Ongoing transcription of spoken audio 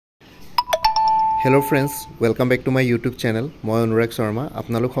Hello friends, welcome back to my YouTube channel. মই অনুৰাগ শৰ্মা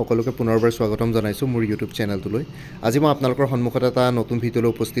আপোনালোক সকলোকে পুনৰবাৰ স্বাগতম জনাইছো মোৰ YouTube চেনেলটোলৈ। আজি মই আপোনালোকৰ সন্মুখত এটা নতুন ভিডিঅ'লৈ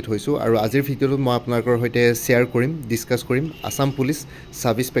উপস্থিত হৈছো আৰু আজিৰ ভিডিঅ'টোত মই আপোনালোকৰ সৈতে শেয়াৰ কৰিম, ডিসকাস কৰিম আসাম পুলিচ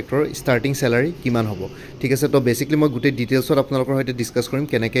সাব ইন্সপেক্টৰৰ ষ্টাৰ্টিং স্যালাৰি কিমান হ'ব। ঠিক আছে, তো বেসিক্যালি মই গুটেই ডিটেইলছত আপোনালোকৰ সৈতে ডিসকাস কৰিম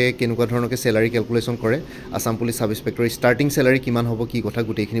কেনেকুৱা ধৰণকে স্যালাৰি ক্যালকুলেশন কৰে আসাম পুলিচ সাব ইন্সপেক্টৰৰ ষ্টাৰ্টিং স্যালাৰি কিমান হ'ব কি কথা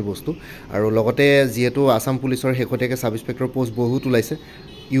গুটেইখিনি বস্তু আৰু লগতে যেহেতু আসাম পুলিচৰ শেহতীয়াকৈ সাব ইন্সপেক্টৰ পোষ্ট বহুত ওলাইছে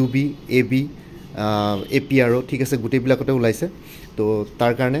UB AB APR ঠিক আছে গুটেইবিলাকতে ওলাইছে তো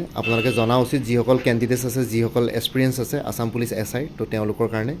তাৰ কাৰণে আপোনালোকে জনা উচিত যিসকল ক্যান্ডিডেটস আছে যিসকল এক্সপেৰিয়েন্স আছে আসাম পুলিচ SI তো তেওঁলোকৰ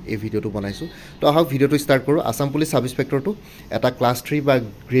কাৰণে এই ভিডিঅ'টো বনাইছো তো আহক ভিডিঅ'টো ষ্টাৰ্ট কৰো। আসাম পুলিচ সাব ইন্সপেক্টৰটো এটা ক্লাছ 3 বা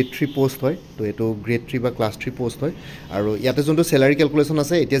গ্ৰেড 3 পোষ্ট হয় তো এটো গ্ৰেড 3 বা ক্লাছ 3 পোষ্ট হয় আৰু ইয়াতে যোনটো স্যালাৰি ক্যালকুলেশন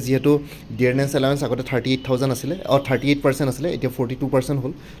আছে এতিয়া যেহেতু ডিয়াৰনেস এলাউন্স আগতে 38000 আছিল অ 38% আছিল এতিয়া 42%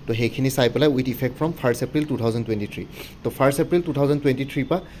 হ'ল তো সেইখিনি চাই পেলাই উইথ ইফেক্ট ফ্ৰম 1 এপ্ৰিল 2023 তো 1 এপ্ৰিল 2023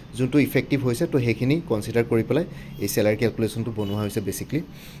 পা যোনটো ইফেক্টিভ হৈছে তো সেইখিনি কনসিডাৰ কৰি পেলাই এই স্যালাৰি ক্যালকুলেশনটো বনোৱা হৈছে বেসিক্যালি।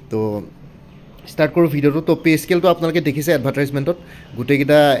 তো স্টাৰ্ট কৰো ভিডিওটো। তো পে স্কেলটো আপোনালোকে দেখিছে এডভাৰটাইজমেন্টত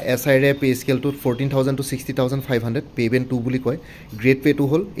গুটেকিটা SI ৰে পে স্কেলটো 14000 to 60500 পে বেন 2 বুলি কয়, গ্ৰেড পে 2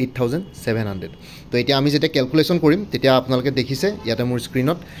 হ'ল 8700। তো এতিয়া আমি যেটা ক্যালকুলেশন কৰিম তেতিয়া আপোনালোকে দেখিছে ইয়াতে মোৰ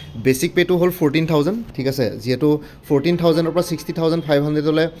স্ক্ৰিনত বেসিক পে 2 হ'ল 14000 ঠিক আছে, যেহেতু 14000 ৰ পৰা 60500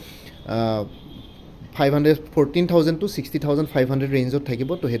 হলে 14,000 to 60,500 ৰেঞ্জত থাকিব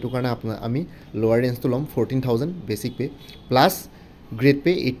তো হেতু কাৰণে আমি লোৱাৰ ৰেঞ্জটো লম 14,000 basic pay plus grade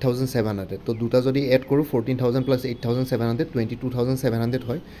pay 8,700 তো দুটা যদি এড কৰো 14,000 plus 8,700 22,700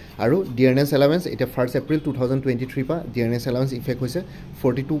 হয় আৰু ডিয়াৰনেস এলাউন্স এটা 1 এপ্ৰিল 2023 পা ডিয়াৰনেস এলাউন্স ইফেক্ট হৈছে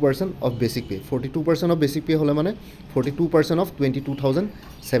 42% of basic pay 42% of basic pay হলে মানে 42% অফ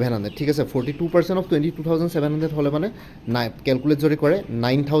 22,700 ঠিক আছে 42% অফ 22,700 হলে মানে ক্যালকুলেট যদি কৰে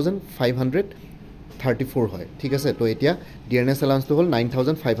 9,534 হয় ঠিক আছে। তো এতিয়া ডিয়াৰনেস এলাউন্সটো হল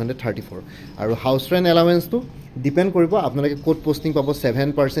 9,534 আৰু হাউস ৰেন্ট এলাউন্সটো ডিপেন্ড কৰিব আপোনালোকে কোড পোস্টিং পাব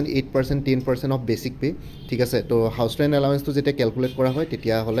 7% 8% 10% অফ বেসিক পে ঠিক আছে। তো হাউস ৰেন্ট এলাউন্সটো যেটা ক্যালকুলেট কৰা হয়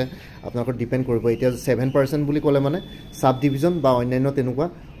তেতিয়া হলে আপোনালোকৰ ডিপেন্ড কৰিব এতিয়া 7% বুলি ক'লে মানে সাব ডিভিজন বা অন্যান্য তেনেকুৱা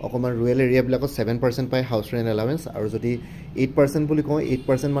অকমান ৰুৰাল এৰিয়া বিলাকত 7% পায় হাউস ৰেন্ট এলাউন্স আৰু যদি 8% বুলি কওঁ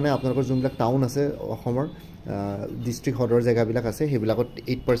 8% মানে আপোনালোকৰ যোনবিলাক টাউন আছে অসমৰ ডিস্ট্ৰিক্ট হদৰ জেগাবিলাক আছে সেইবিলাকত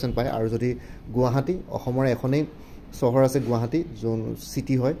 8% পায় আৰু যদি গুৱাহাটী অসমৰ এখনেই চহৰ আছে গুৱাহাটী যোন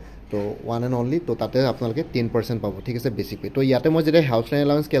সিটি হয় তো ওয়ান এন্ড অনলি তো তাতে আপোনালোকে 10% পাব ঠিক আছে বেসিক পে। তো ইয়াতে মই যেটা হাউস ৰেন্ট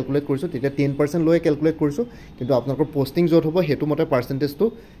এলাউন্স ক্যালকুলেট কৰিছো তেতিয়া 10% লৈ ক্যালকুলেট কৰিছো কিন্তু আপোনালোকৰ পোস্টিং যত হ'ব হেতু মতে পাৰ্সেন্টেজটো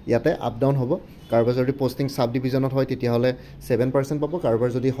ইয়াতে আপ ডাউন হ'ব। কাৰোবাৰ যদি পোস্টিং সাব ডিভিজনত হয় তেতিয়া হলে 7% পাব, কাৰোবাৰ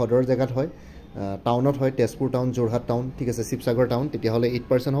যদি হদৰ জেগাত হয় টাউনত হয় তেজপুৰ টাউন যোৰহাট টাউন ঠিক আছে শিৱসাগৰ টাউন তেতিয়া হলে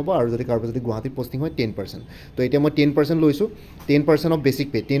 8% হ'ব আৰু যদি কাৰোবাৰ যদি গুৱাহাটীত পোস্টিং হয় 10%। তো এতিয়া মই 10% লৈছো 10% of basic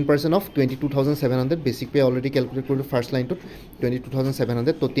pay 10% of 22,700 basic pay already calculate কৰিলো ফাৰ্স্ট লাইনটোত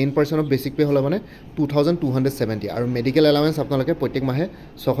 22,700 তো 10% অফ বেসিক পে হলে মানে 2,270 আৰু মেডিকেল এলাউন্স আপোনালোকে প্ৰত্যেক মাহে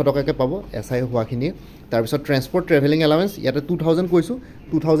 600 টকাকে পাব SI হোৱাখিনি। তাৰ পিছত ট্ৰান্সপোৰ্ট ট্ৰেভেলিং এলাউন্স ইয়াতে 2000 কৈছো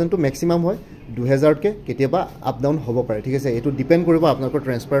 2000 টো ম্যাক্সিমাম হয় 2000 কে কেতিয়াবা আপ ডাউন হ'ব পাৰে ঠিক আছে। এটো ডিপেন্ড কৰিব আপোনালোকৰ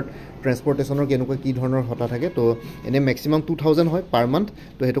ট্ৰান্সপোৰ্টেশনৰ কেনেকুৱা কি ধৰণৰ হতা থাকে তো এনে ম্যাক্সিমাম 2000 হয় পাৰ মান্থ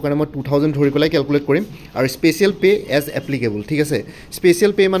তো হেতু কাৰণে মই 2000 ধৰি পেলাই ক্যালকুলেট কৰিম আৰু স্পেশাল পে এজ এপ্লিকেবল ঠিক আছে।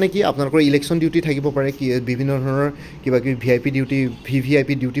 স্পেশাল পে মানে কি আপোনালোকৰ ইলেকশন ডিউটি থাকিব পাৰে কি বিভিন্ন ধৰণৰ কিবা কি VIP ডিউটি VVIP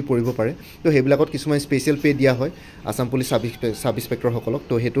ডিউটি পৰিব পাৰে তো হেবিলাকত কিছুমান স্পেশাল পে দিয়া হয় আসাম পুলিচ সাব ইন্সপেক্টৰ সকলক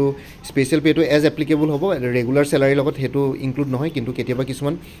তো হেতু স্পেশাল পেটো এজ এপ্লিকেবল হ'ব ৰেগুলাৰ স্যালাৰি লগত হেতু ইনক্লুড নহয় কিন্তু কেতিয়াবা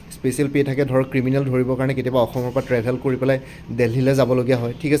কিছুমান স্পেশাল পে থাকে ধৰ ক্ৰিমিনাল ধৰিবৰ কাৰণে কেতিয়াবা অসমৰ পৰা ট্ৰেভেল কৰি পেলাই দিল্লীলৈ যাব লগিয়া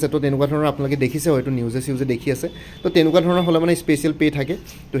হয় ঠিক আছে। তো তেনেকুৱা ধৰণৰ আপোনালোকে দেখিছে হয়তো নিউজে দেখি আছে তো তেনেকুৱা ধৰণৰ হলে মানে স্পেশাল পে থাকে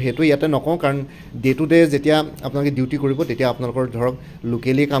তো হেতু ইয়াতে নকওঁ কাৰণ ডে টু ডে যেতিয়া আপোনালোকে ডিউটি কৰিব তেতিয়া আপোনালোকৰ ধৰক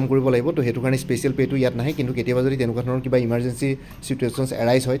লোকেলি কাম কৰিব লাগিব তো হেতু কাৰণে স্পেশাল পেটো ইয়াত নাহে কিন্তু কেতিয়াবা যদি তেনেকুৱা ধৰণৰ কিবা ইমাৰ্জেন্সি সিচুৱেশনছ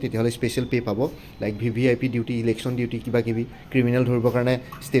এৰাইজ হয় তেতিয়া হলে স্পেশাল পে পাব like VVIP duty election duty কিবা কিবি ক্ৰিমিনাল ধৰিবৰ কাৰণে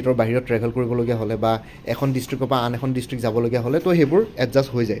ষ্টেটৰ বাহিৰত ট্ৰেভেল কৰিব লগিয়া হলে বা এখন ডিস্ট্ৰিক্টৰ পৰা আন এখন ডিস্ট্ৰিক্ট যাব লগিয়া হলে তো হেবোৰ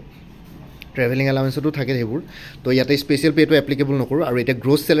এডজাস্ট হৈ যায় ট্ৰেভেলিং এলাউন্সটো থাকে হেবোৰ তো ইয়াতে স্পেশাল পেটো এপ্লিকেবল নকৰো। আৰু এটা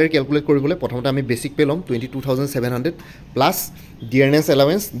গ্ৰোস স্যালাৰি ক্যালকুলেট কৰিবলৈ প্ৰথমতে আমি বেসিক পে লম 22,700 প্লাস ডিয়াৰনেস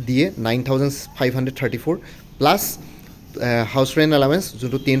এলাউন্স দিয়ে 9,534 প্লাস হাউস ৰেন্ট এলাউন্স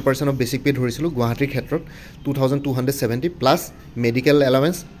যোনটো 10% অফ বেসিক পে ধৰিছিলো গুৱাহাটীৰ ক্ষেত্ৰত 2,270 plus medical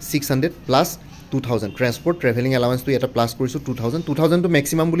allowance 600 plus 2000 transport travelling এলাউন্সটো এটা প্লাস কৰিছো 2000 টো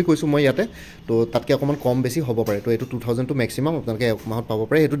ম্যাক্সিমাম বুলি কৈছো মই ইয়াতে তো তাতকে অকমান কম বেছি হ'ব পাৰে তো এটো 2000 টো ম্যাক্সিমাম আপোনালোকে এক মাহত পাব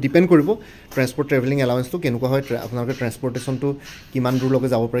পাৰে এটো ডিপেন্ড কৰিব ট্ৰান্সপোৰ্ট ট্ৰেভেলিং এলাউন্সটো কেনেকুৱা হয় আপোনালোকে ট্ৰান্সপোৰ্টেশনটো কিমান দূৰ লগে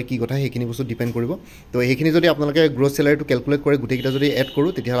যাব পাৰে কি কথা হেখিনি বস্তু ডিপেন্ড কৰিব। তো এইখিনি যদি আপোনালোকে গ্ৰোস স্যালাৰিটো ক্যালকুলেট কৰে গুটেকিটা যদি এড কৰো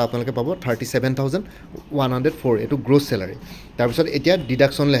তেতিয়া হলে আপোনালোকে পাব 37,104 এটো গ্ৰোস স্যালাৰি। তাৰ পিছত এতিয়া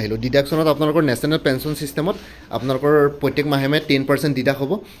ডিডাকশন লৈ আহিলো ডিডাকশনত আপোনালোকৰ নেশনাল পেনশন সিস্টেমত আপোনালোকৰ প্ৰত্যেক মাহে 10% ডিডাক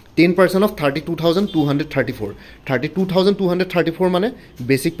হ'ব 10% অফ 32,000 32,234 32,234 মানে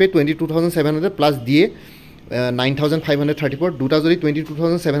বেসিক পে 22,700 প্লাস দিয়ে 9,534 দুটা যদি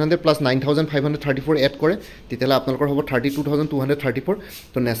 22,700 প্লাস 9,534 এড কৰে তেতিয়ালে আপোনালোকৰ হ'ব 32,234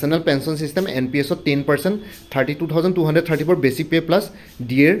 তো ন্যাশনাল পেনশন সিস্টেম NPS ত 10% 32,234 বেসিক পে প্লাস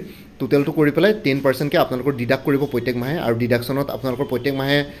ডিএৰ টোটালটো কৰি পেলাই 10% কে আপোনালোকৰ ডিডাক্ট কৰিব প্ৰত্যেক মাহে আৰু ডিডাকশনত আপোনালোকৰ প্ৰত্যেক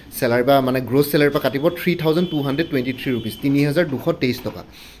মাহে স্যালাৰি বা মানে গ্ৰোস স্যালাৰি পৰা কাটিব 3,223 रुपीस 3,223 টকা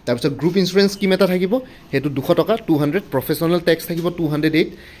তাৰপিছত গ্ৰুপ ইন্সুৰেন্স স্কিম এটা থাকিব হেতু 200 টকা 200 প্ৰফেশনাল ট্যাক্স থাকিব 208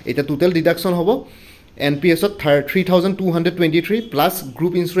 এটা টোটাল ডিডাকশন হ'ব NPS of 3,223 plus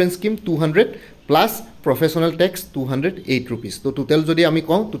group insurance scheme 200 plus professional tax 208 rupees. So total jodi ami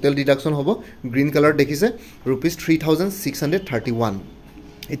kau total deduction hobo green color dekhise rupees 3,631.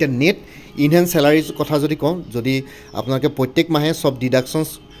 Eta net enhanced salaries kotha jodi kau jodi apnake prottek mahe sob deductions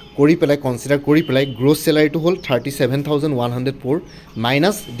কৰি পেলাই consider কৰি পেলাই গ্ৰোস স্যালাৰি two হল 37,104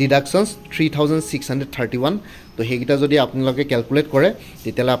 minus ডিডাকশনস 3,631 তো হেগিটা যদি আপোনালোকে calculate কৰে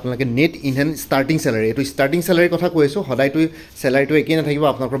তেতিয়ালে আপোনালোকে নেট ইনহেন স্টাৰ্টিং স্যালাৰি এটো স্টাৰ্টিং স্যালাৰি কথা কৈছো হদাইটো স্যালাৰিটো একেই নাথাকিব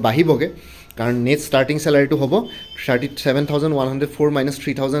আপোনালোকৰ বাহিবগে কাৰণ নেট স্টাৰ্টিং স্যালাৰিটো হ'ব 37,104 মাইনাস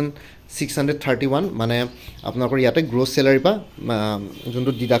 3,631 মানে আপোনালোকৰ ইয়াতে গ্ৰোস স্যালাৰি পা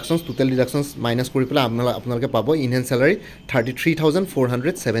যোনটো ডিডাকশনস টোটাল ডিডাকশনস মাইনাস কৰি পেলাই আপোনালোকে পাব ইনহেন স্যালাৰি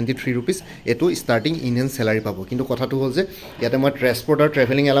 33,473 रुपीस এটো স্টাৰ্টিং ইনহেন স্যালাৰি পাব কিন্তু কথাটো হ'ল যে ইয়াতে মই ট্ৰান্সপোৰ্ট আৰু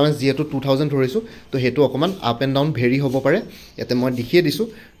ট্ৰেভেলিং এলাউন্স যেটো 2000 ধৰিছো তো হেতু অকমান আপ এন্ড ডাউন ভেৰি হ'ব পাৰে ইয়াতে মই দেখিয়ে দিছো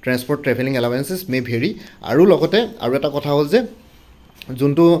ট্ৰান্সপোৰ্ট ট্ৰেভেলিং এলাউন্সেস মে ভেৰি আৰু লগতে আৰু এটা কথা হ'ল যে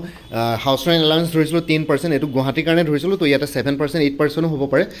যোনটো হাউস ৰেন্ট এলাউন্স ধৰিছিল 10% এটো গুৱাহাটীৰ কাৰণে ধৰিছিল তো ইয়াতে 7% 8% হ'ব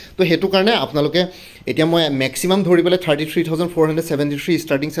পাৰে তো হেতু কাৰণে আপোনালোকে এতিয়া মই ম্যাক্সিমাম ধৰি পেলে 33,473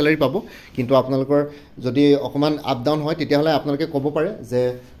 স্টাৰ্টিং স্যালাৰি পাব কিন্তু আপোনালোকৰ যদি অকমান আপ ডাউন হয় তেতিয়াহলে আপোনালোকে ক'ব পাৰে যে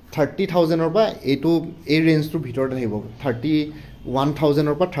 30,000 বা এটো এই ৰেঞ্জটো ভিতৰত আহিব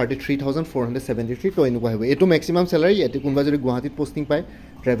 31,000 পৰা 33,473 তো এনেকুৱা হ'ব এটো ম্যাক্সিমাম স্যালাৰি এটো কোনবা যদি গুৱাহাটীত পোষ্টিং পায়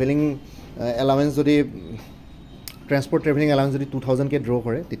ট্ৰেভেলিং এলাউন্স যদি ট্রান্সপোর্ট ট্রেভেলিং এলাউন্স যদি 2000 কে ড্র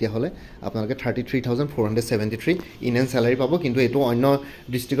করে তেতিয়া হলে আপোনালোকে 33,473 ইনহেন স্যালারি পাব কিন্তু এটো অন্য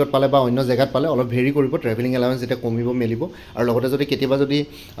ডিস্ট্রিক্টত পালে বা অন্য জায়গাত পালে অলপ ভেৰি কৰিব ট্ৰেভেলিং এলাউন্স যেটা কমিব মেলিব আৰু লগতে যদি কেতিয়াবা যদি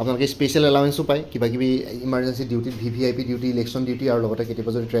আপোনালোকে স্পেশাল এলাউন্সও পায় কিবা কিবি emergency duty VVIP duty election duty আৰু লগতে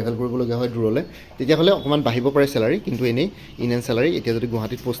কেতিয়াবা যদি ট্ৰেভেল কৰিবলগীয়া হয় দূৰলে তেতিয়া হলে অকমান বাহিব পাৰে স্যালাৰি কিন্তু এনেই ইনহেন স্যালাৰি এতিয়া যদি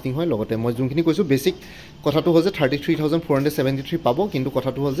গুৱাহাটীত পোষ্টিং হয় লগতে মই যোনখিনি কৈছো বেসিক কথাটো হ'ল যে 33,473 পাব কিন্তু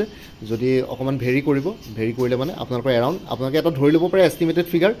কথাটো হ'ল যে যদি অকমান ভেৰি কৰিলে মানে আপোনালোকৰ এৰাউন্ড আপোনালোকে এটা ধৰি লব পাৰে এস্টিমেটেড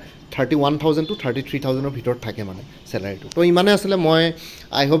ফিগাৰ 31,000 টু 33,000 ৰ ভিতৰত থাকে মানে স্যালাৰিটো তো ইমানে আসলে মই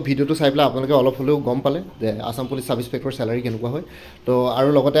আই হোপ ভিডিওটো চাই পেলাই আপোনালোকে অলপ হলেও গম পালে যে আসাম পুলিচ সাব ইন্সপেক্টৰ স্যালাৰি কেনেকুৱা হয় তো আৰু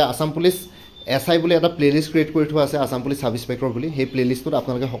লগতে আসাম পুলিচ SI বুলি এটা প্লেলিষ্ট ক্ৰিয়েট কৰি থোৱা আছে আসাম পুলিচ সাব ইন্সপেক্টৰ বুলি সেই প্লেলিষ্টত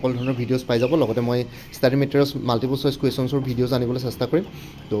আপোনালোকে সকলো ধৰণৰ ভিডিওছ পাই যাব লগতে মই ষ্টাডি মেটেৰিয়েলছ মাল্টিপল চইচ কুৱেশ্যনছৰ ভিডিওছ আনিবলৈ চেষ্টা কৰিম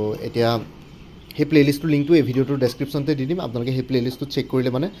তো এতিয়া সেই প্লেলিষ্টৰ লিংকটো এই ভিডিওটোৰ ডেসক্ৰিপচনতে দি দিম আপোনালোকে সেই প্লেলিষ্টটো চেক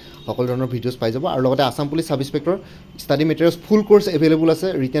কৰিলে মানে সকলো ধৰণৰ ভিডিওছ পাই যাব আৰু লগতে Assam police sub inspector study materials ফুল কোৰ্স এভেইলেবল আছে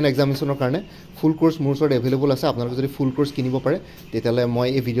ৰিটেন এক্সামিনেশ্যনৰ কাৰণে ফুল কোৰ্স মোৰ ওচৰত এভেইলেবল আছে আপোনালোকে যদি ফুল কোৰ্স কিনিব পাৰে তেতিয়ালে মই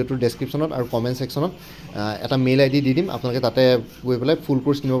এই ভিডিওটোৰ ডেসক্ৰিপচনত আৰু কমেন্ট সেকশনত এটা মেইল আইডি দি দিম আপোনালোকে তাতে গৈ পেলাই ফুল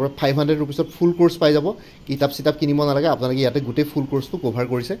কোৰ্স কিনিব পাৰে 500 रुपीसত ফুল কোৰ্স পাই যাব কিতাপ কিনিব নালাগে আপোনালোকে ইয়াতে গোটেই ফুল কোৰ্সটো কভাৰ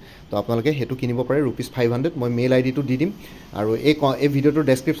কৰিছে তো আপোনালোকে হেতু কিনিব পাৰে ₹500 মই মেইল আইডিটো দি দিম আৰু এই ভিডিওটোৰ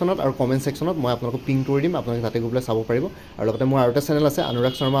ডেসক্ৰিপচনত আৰু কমেন্ট সেকশনত মই আপোনালোকক পিং কৰি দিম আপোনালোকে তাতে গৈ পেলাই চাব পাৰিব আৰু লগতে মোৰ আৰু এটা চেনেল আছে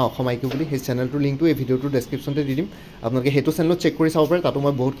অনুৰাগ শৰ্মা অসম আইকিউ বুলি সেই চেনেলটোৰ লিংকটো এই ভিডিওটোৰ ডেসক্ৰিপচনতে দি দিম আপোনালোকে হেতু চেনেলত চেক কৰি চাব পাৰে তাতো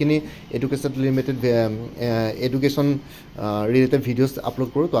মই বহুতখিনি এডুকেশ্যন ৰিলেটেড ভিডিওছ আপলোড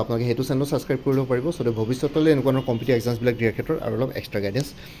কৰোঁ তো আপোনালোকে হেতু চেনেল সাবস্ক্ৰাইব কৰি ল'ব পাৰিব সো ভৱিষ্যতলৈ এনেকুৱা কম্পিটিটিভ এক্সামছ বিলাক দিয়াৰ ক্ষেত্ৰত আৰু অলপ এক্সট্ৰা গাইডেন্স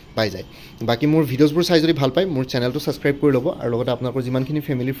পাই যায় বাকি মোৰ ভিডিওছবোৰ চাই যদি ভাল পায় মোৰ চেনেলটো সাবস্ক্ৰাইব কৰি ল'ব আৰু লগতে আপোনালোকৰ যিমানখিনি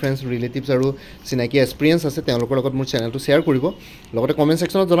ফেমিলি ফ্ৰেণ্ডছ ৰিলেটিভছ আৰু চিনাকি এক্সপিৰিয়েন্স আছে তেওঁলোকৰ লগত মোৰ চেনেলটো শ্বেয়াৰ কৰিব লগতে কমেন্ট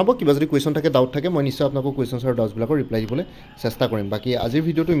সেকশনত জনাব কিবা যদি কুৱেশ্যন থাকে ডাউট থাকে মই নিশ্চয় আপোনালোকক কুৱেশ্যনছ আৰু ডাউটছবিলাকৰ ৰিপ্লাই দিবলৈ চেষ্টা কৰিম বাকি আজিৰ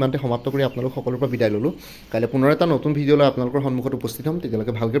ভিডিওটো ইমানতে সমাপ্ত কৰি আপোনালোক সকলোৰ পৰা বিদায় ল'লোঁ কাইলৈ পুনৰ এটা নতুন ভিডিঅ' লৈ আপোনালোকৰ সন্মুখত উপস্থিত হ'ম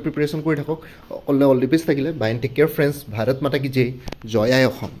তেতিয়ালৈকে ভালকৈ প্ৰিপাৰেশ্যন কৰি থাকক অল দি বেষ্ট থাকিলে বাই and tech care friends Bharat মাতা কি জয় জয় আই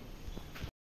অসম